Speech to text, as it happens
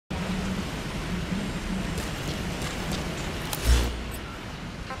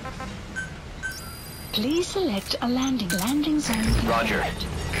Please select a landing zone. Roger.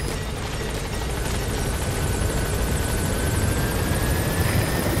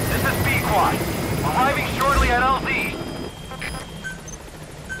 This is B-Quad. Arriving shortly at LZ.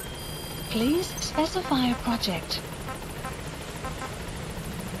 Please specify a project.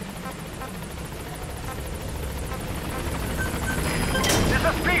 This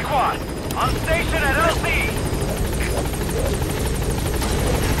is B-Quad. On station at LZ.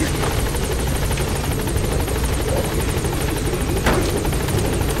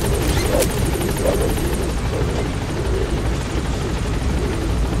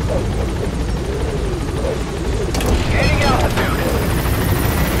 Gaining altitude.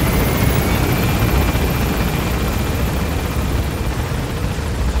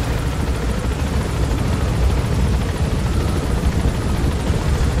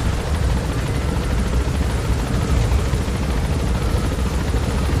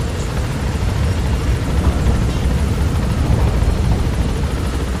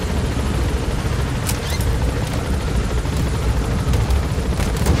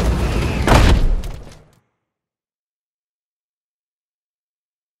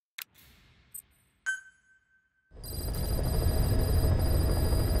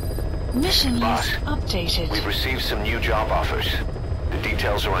 Mission Boss, list updated. We've received some new job offers. The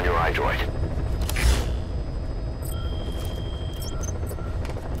details are on your iDroid.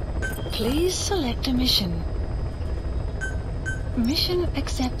 Please select a mission. Mission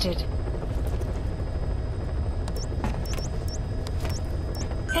accepted.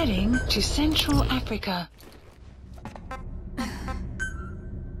 Heading to Central Africa.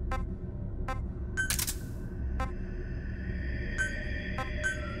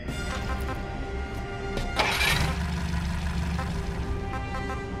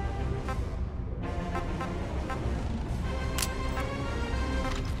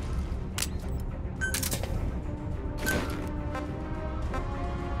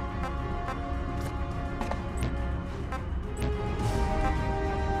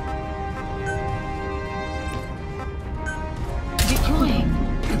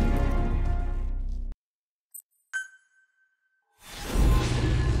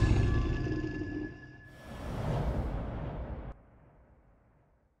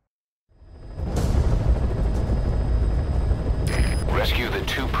 Rescue the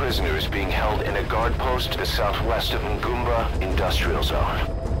 2 prisoners being held in a guard post to the southwest of Ngumba Industrial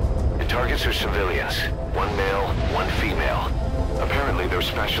Zone. The targets are civilians, 1 male, 1 female. Apparently they're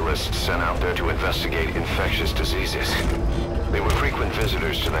specialists sent out there to investigate infectious diseases. They were frequent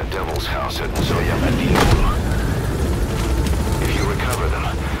visitors to that devil's house at Zaire. If you recover them,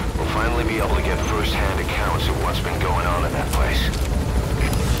 we'll finally be able to get first-hand accounts of what's been going on in that place.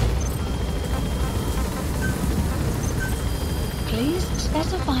 Please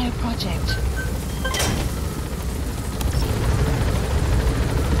specify a project.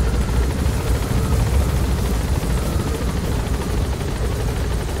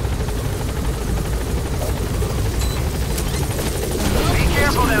 Be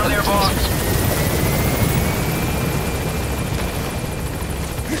careful down there, boss.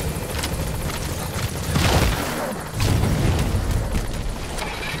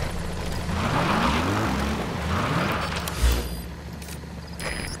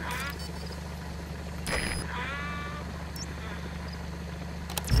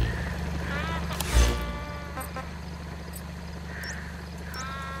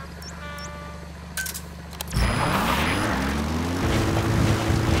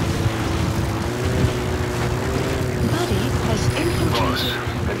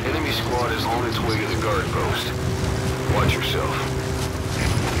 An enemy squad is on its way to the guard post. Watch yourself.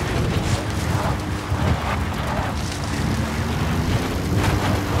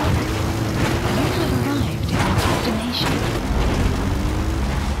 You have arrived at your destination.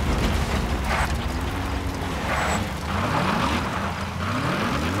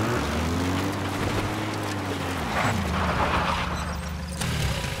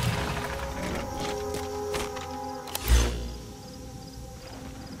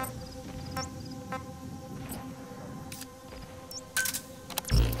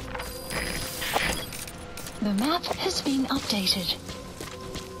 The map has been updated.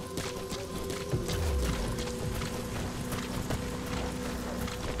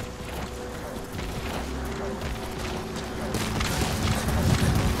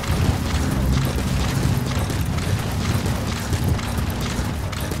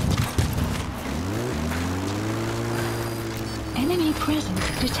 Enemy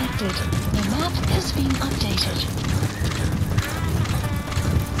presence detected. The map has been updated.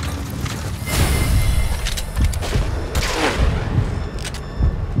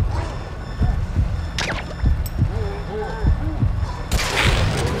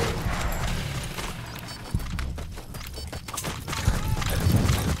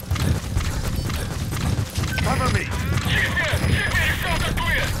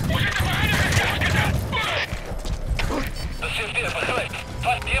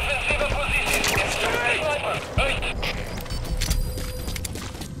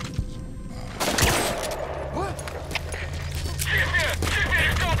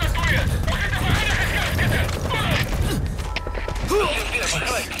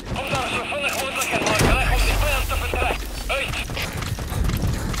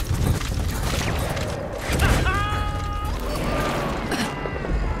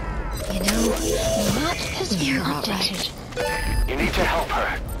 all right. Updated. You need to help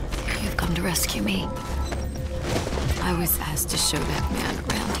her. You've come to rescue me. I was asked to show that man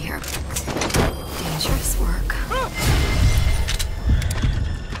around here. Dangerous work.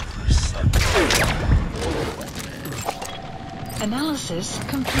 Analysis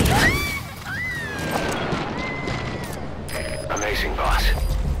complete. Amazing, boss.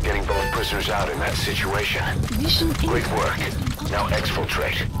 Getting both prisoners out in that situation. Mission Great info work. has been Now updated.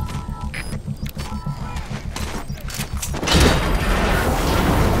 exfiltrate.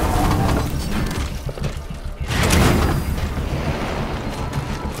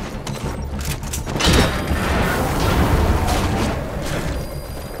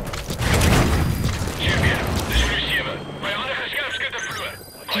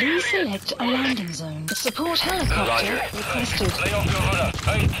 Please select a landing zone. The support helicopter Roger. requested.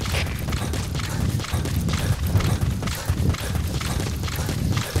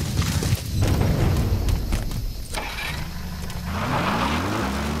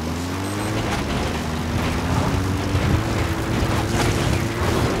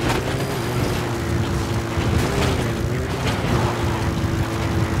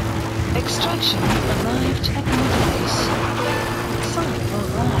 Extraction arrived at Mother Base. Sun will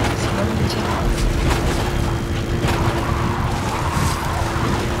rise momentarily.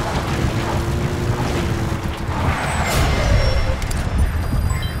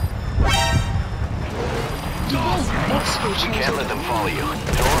 Develop You can't let them follow you.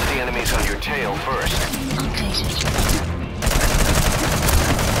 Throw off the enemies on your tail first. updated.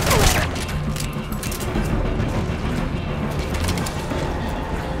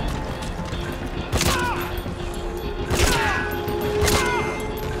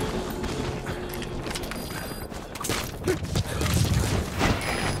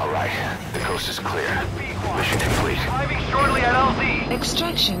 Alright, the coast is clear. Mission complete. Arriving shortly at LZ.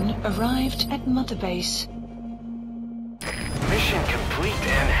 Extraction arrived at Mother Base. Mission complete,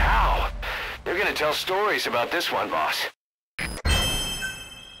 and how? They're gonna tell stories about this one, boss.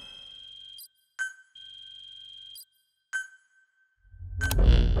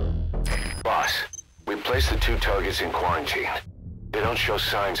 Boss, we placed the two targets in quarantine. They don't show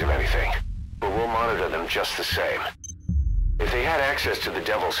signs of anything, but we'll monitor them just the same. If they had access to the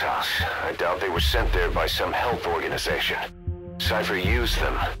Devil's House, I doubt they were sent there by some health organization. Cypher used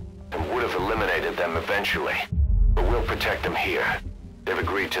them, and would have eliminated them eventually. But we'll protect them here. They've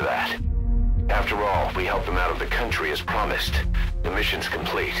agreed to that. After all, we helped them out of the country as promised. The mission's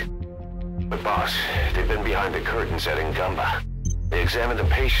complete. But boss, they've been behind the curtains at Ngumba. They examined the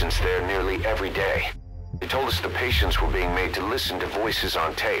patients there nearly every day. They told us the patients were being made to listen to voices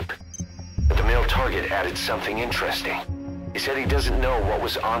on tape. But the male target added something interesting. He said he doesn't know what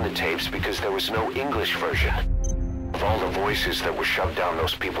was on the tapes because there was no English version. Of all the voices that were shoved down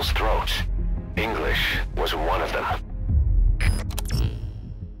those people's throats, English wasn't one of them.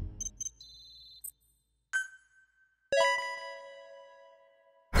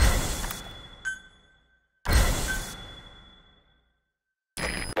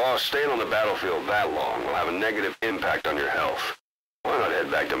 Boss, staying on the battlefield that long will have a negative impact on your health. Why not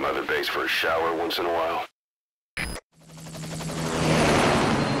head back to Mother Base for a shower once in a while?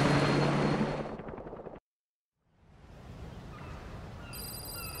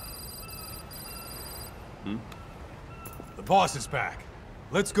 The boss is back.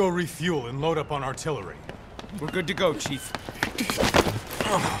 Let's go refuel and load up on artillery. We're good to go, Chief.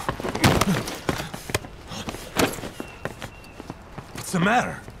 What's the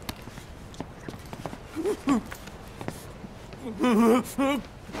matter?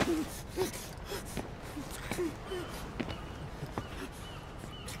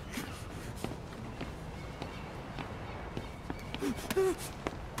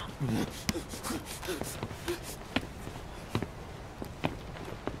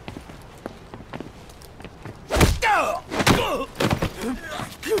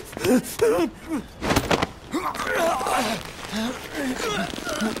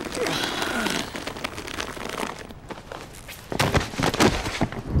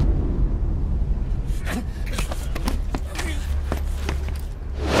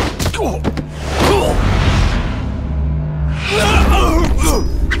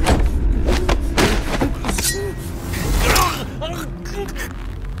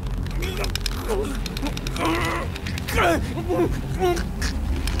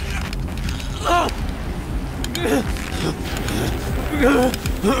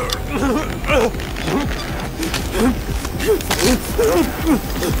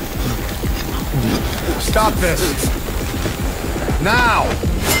 Stop this! Now!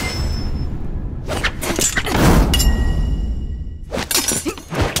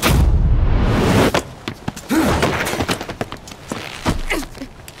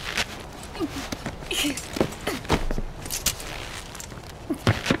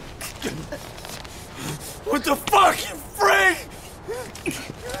 What the fuck, you freak?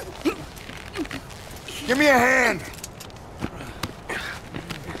 Give me a hand.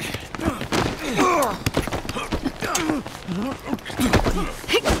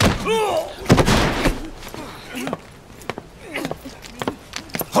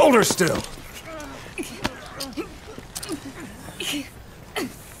 Hold her still.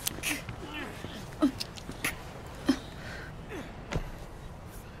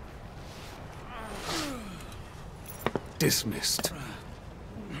 Dismissed.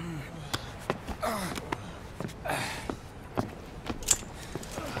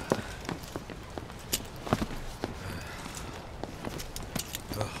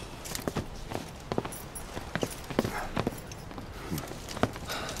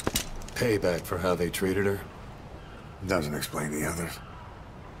 Payback for how they treated her? Doesn't explain the others.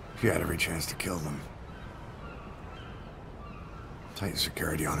 She had every chance to kill them. Tight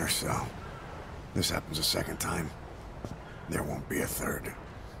security on her cell. This happens a second time. There won't be a third.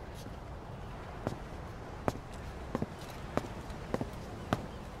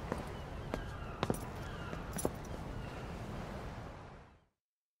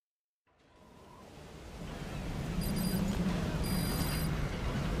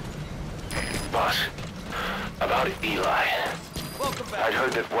 Boss, about Eli. I'd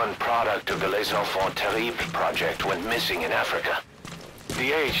heard that one product of the Les Enfants Terribles project went missing in Africa.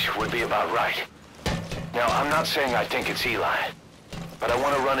 The age would be about right. Now, I'm not saying I think it's Eli, but I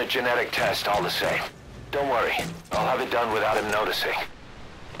want to run a genetic test all the same. Don't worry, I'll have it done without him noticing.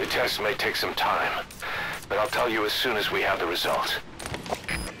 The test may take some time, but I'll tell you as soon as we have the results.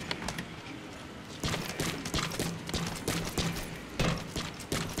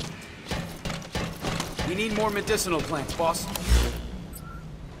 We need more medicinal plants, boss.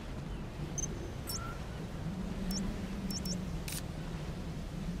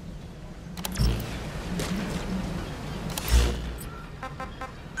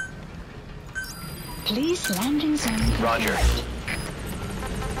 Please landing zone confirmed. Roger.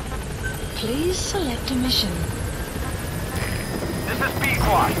 Please select a mission. This is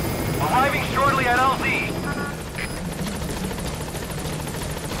Pequod. Arriving shortly at LZ.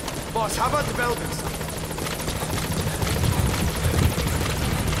 Boss, how about developing something?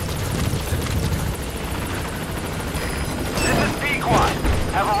 This is Pequod.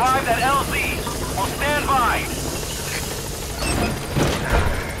 Have arrived at LZ. Will stand by.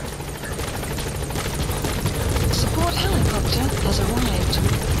 Support helicopter has arrived.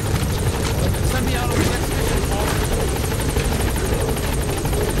 Send me out on the next mission,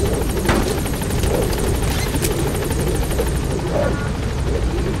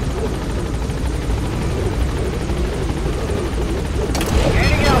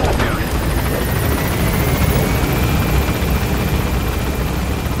 Gaining altitude.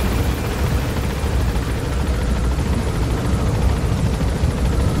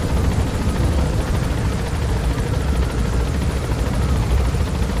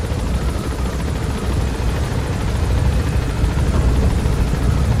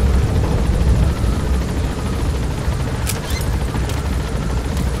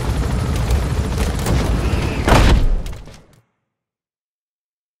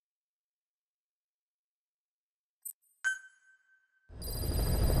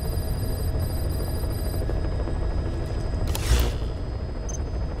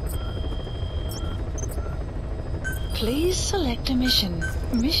 Please select a mission.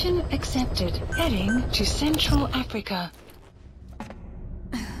 Mission accepted. Heading to Central Africa.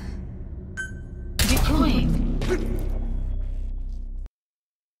 Deploying.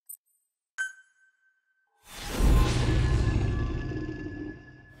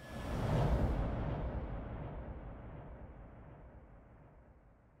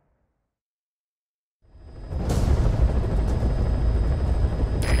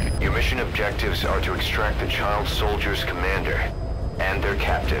 Your mission objectives are to extract the child soldier's commander and their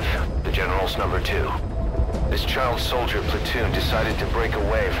captive, the General's #2. This child soldier platoon decided to break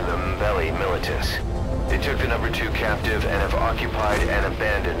away from the Mbeli militants. They took the #2 captive and have occupied an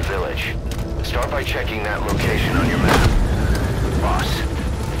abandoned village. Start by checking that location on your map. Boss,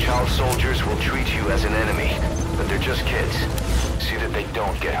 the child soldiers will treat you as an enemy, but they're just kids. See that they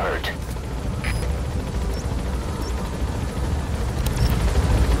don't get hurt.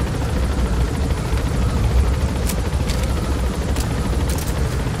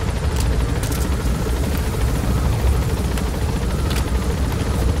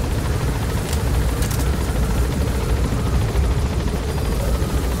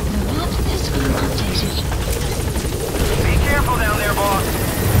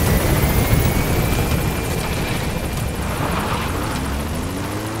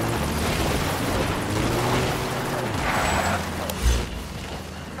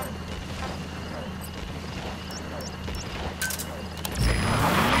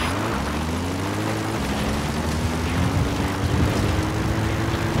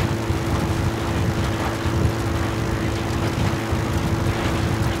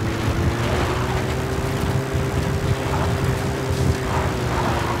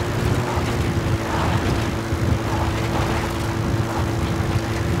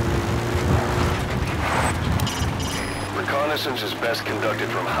 reconnaissance is best conducted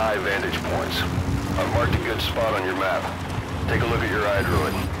from high vantage points. I've marked a good spot on your map. Take a look at your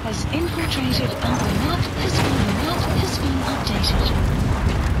iDroid. Has infiltrated and the map has been updated.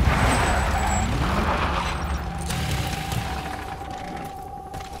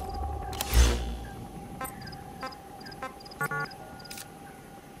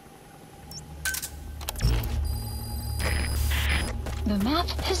 The map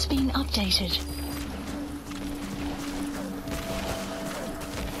has been updated.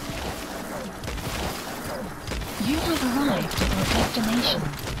 You have arrived at your destination.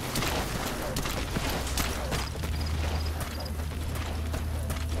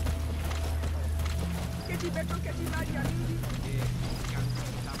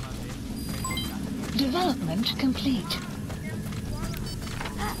 Development complete.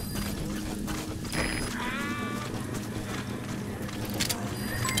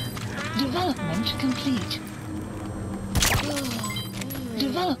 Development complete.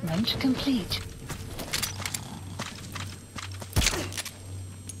 Development complete.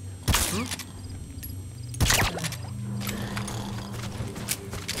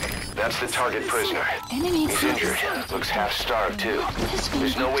 That's the target prisoner. Enemy He's injured. Looks half-starved, too.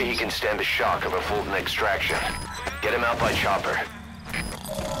 There's no way he can stand the shock of a Fulton extraction. Get him out by chopper.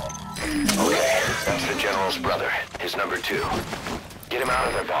 Okay, that's the General's brother, his number 2. Get him out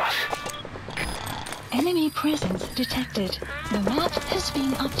of there, boss. Enemy presence detected. The map has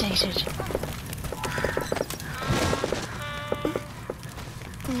been updated.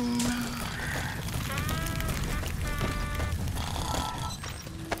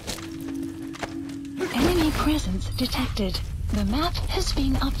 Enemy presence detected. The map has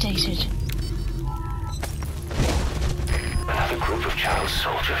been updated. Another group of child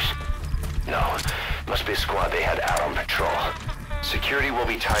soldiers. No, must be a squad they had out on patrol. Security will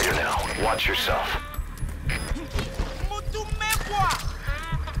be tighter now. Watch yourself.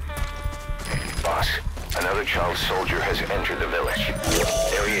 Boss, another child soldier has entered the village.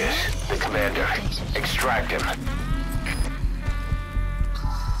 There he is, the commander. Extract him.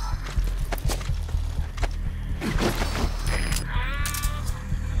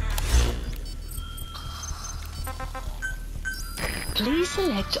 Please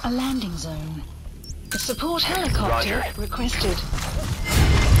select a landing zone. The support helicopter Roger. requested.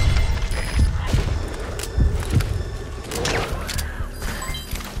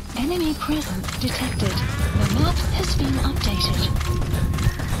 Enemy presence detected. The map has been updated.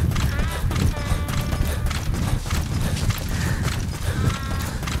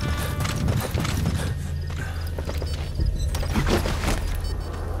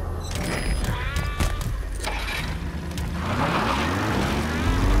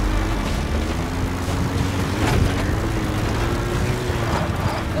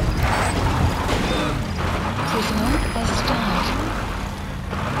 Prisoner has died.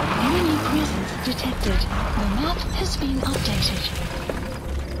 Enemy presence detected. The map has been updated.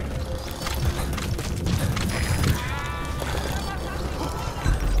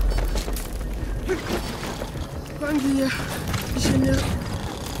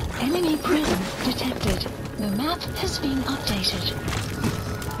 Enemy presence detected. The map has been updated.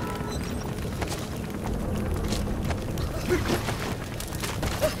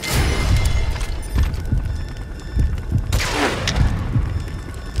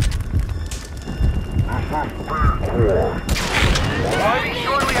 Arriving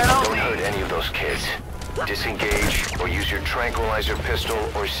shortly at Don't LZ. hurt any of those kids. Disengage, or use your tranquilizer pistol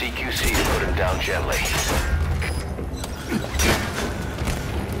or CQC to put him down gently.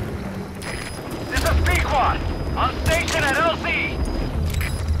 This is Pequod. On station at LZ.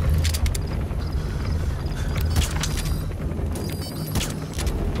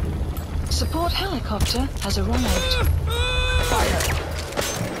 Support helicopter has arrived. Fire.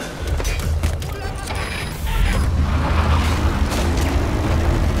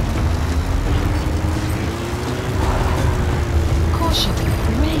 Caution,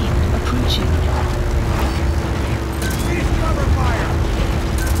 rain approaching. Cover fire.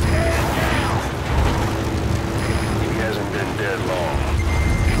 He hasn't been dead long.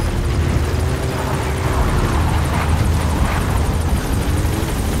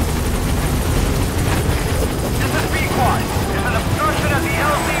 This is Pequod. There's an obstruction at the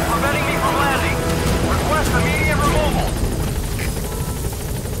LZ preventing me from landing. Request immediate removal.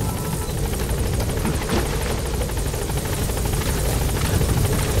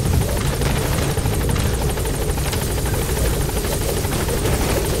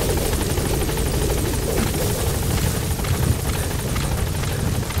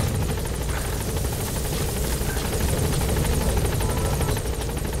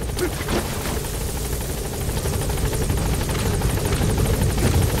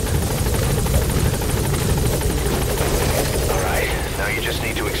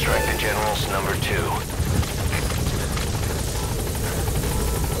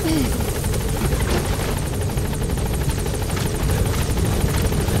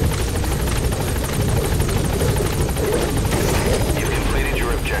 You've completed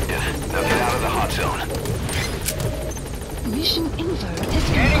your objective. Now get out of the hot zone. Mission info has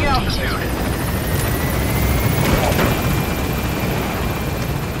been Gaining updated. altitude.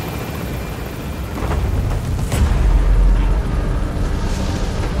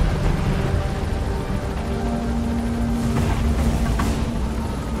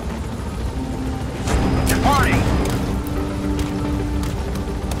 Departing.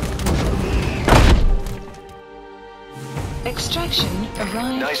 Extraction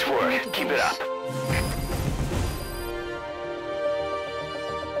arrived. Nice work. Keep it up.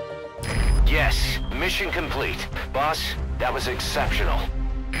 Yes, mission complete. Boss, that was exceptional.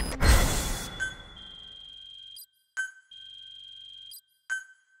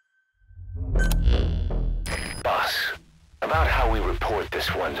 Boss, about how we report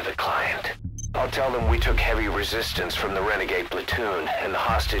this one to the client. I'll tell them we took heavy resistance from the renegade platoon and the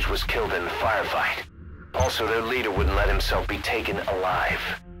hostage was killed in the firefight. Also, their leader wouldn't let himself be taken alive.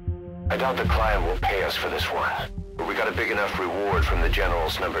 I doubt the client will pay us for this one, but we got a big enough reward from the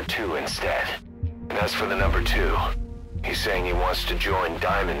General's number 2 instead. And as for the number 2, he's saying he wants to join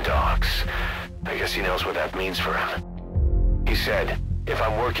Diamond Dogs. I guess he knows what that means for him. He said, if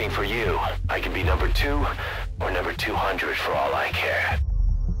I'm working for you, I can be number 2 or number 200 for all I care.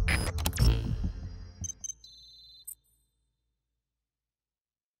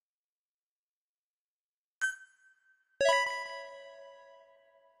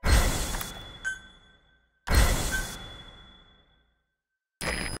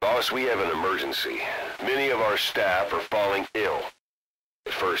 Boss, we have an emergency. Many of our staff are falling ill.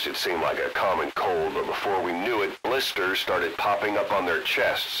 At first it seemed like a common cold, but before we knew it, blisters started popping up on their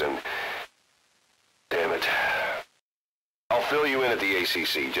chests and... Damn it. I'll fill you in at the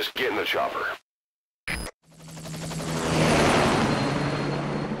ACC. Just get in the chopper.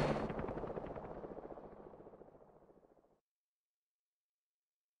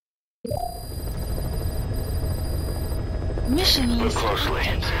 Mission Look list closely.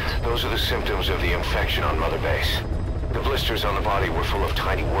 updated. Those are the symptoms of the infection on Mother Base. The blisters on the body were full of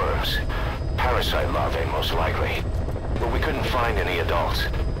tiny worms. Parasite larvae, most likely. But we couldn't find any adults.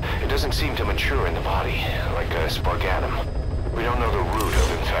 It doesn't seem to mature in the body, like a spargatum. We don't know the root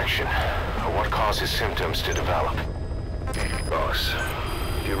of infection, or what causes symptoms to develop. Boss,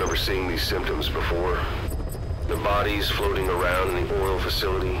 do you remember seeing these symptoms before? The bodies floating around in the oil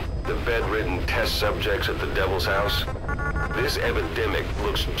facility, the bedridden test subjects at the Devil's House. This epidemic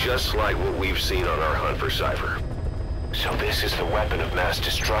looks just like what we've seen on our hunt for Cypher. So this is the weapon of mass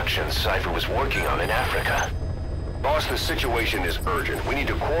destruction Cypher was working on in Africa. Boss, the situation is urgent. We need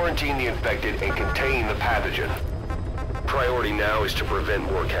to quarantine the infected and contain the pathogen. Priority now is to prevent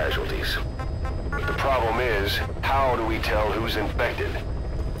more casualties. The problem is, how do we tell who's infected?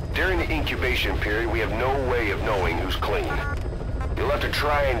 During the incubation period, we have no way of knowing who's clean. You'll have to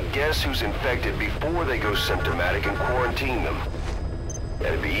try and guess who's infected before they go symptomatic and quarantine them.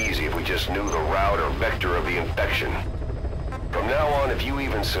 That'd be easy if we just knew the route or vector of the infection. From now on, if you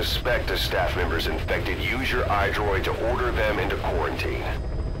even suspect a staff member's infected, use your iDroid to order them into quarantine.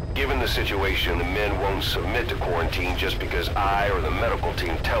 Given the situation, the men won't submit to quarantine just because I or the medical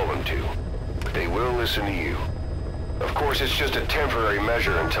team tell them to. But they will listen to you. Of course, it's just a temporary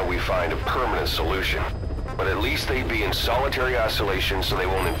measure until we find a permanent solution. But at least they'd be in solitary isolation so they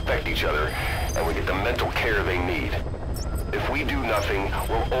won't infect each other, and we get the mental care they need. If we do nothing,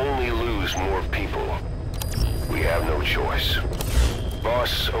 we'll only lose more people. We have no choice.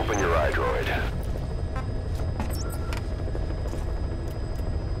 Boss, open your iDroid.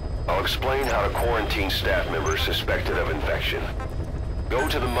 I'll explain how to quarantine staff members suspected of infection. Go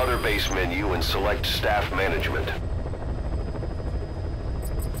to the Mother Base menu and select Staff Management.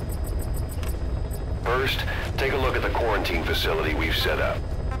 First, take a look at the quarantine facility we've set up.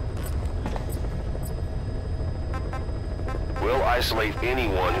 We'll isolate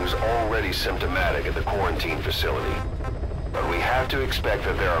anyone who's already symptomatic at the quarantine facility. But we have to expect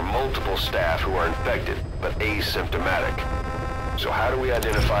that there are multiple staff who are infected, but asymptomatic. So how do we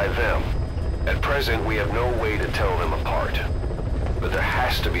identify them? At present, we have no way to tell them apart. But there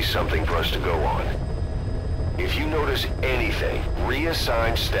has to be something for us to go on. If you notice anything,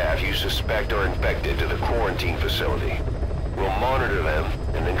 reassign staff you suspect are infected to the quarantine facility. We'll monitor them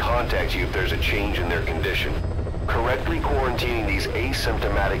and then contact you if there's a change in their condition. Correctly quarantining these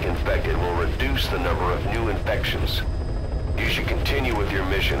asymptomatic infected will reduce the number of new infections. You should continue with your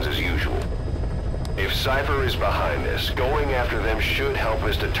missions as usual. If Cypher is behind this, going after them should help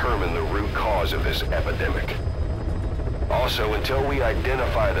us determine the root cause of this epidemic. Also, until we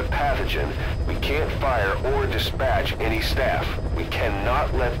identify the pathogen, we can't fire or dispatch any staff. We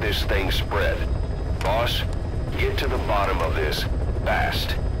cannot let this thing spread. Boss, get to the bottom of this,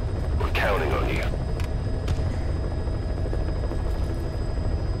 fast. We're counting on you.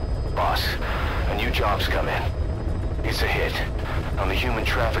 Boss, a new job's come in. It's a hit. I'm the human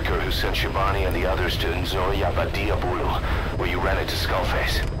trafficker who sent Shivani and the others to Nzoya Badiabulu, where you ran into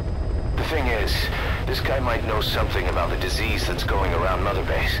Skullface. The thing is, this guy might know something about the disease that's going around Mother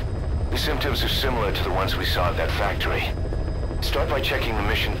Base. The symptoms are similar to the ones we saw at that factory. Start by checking the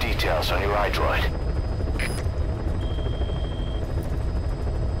mission details on your iDroid.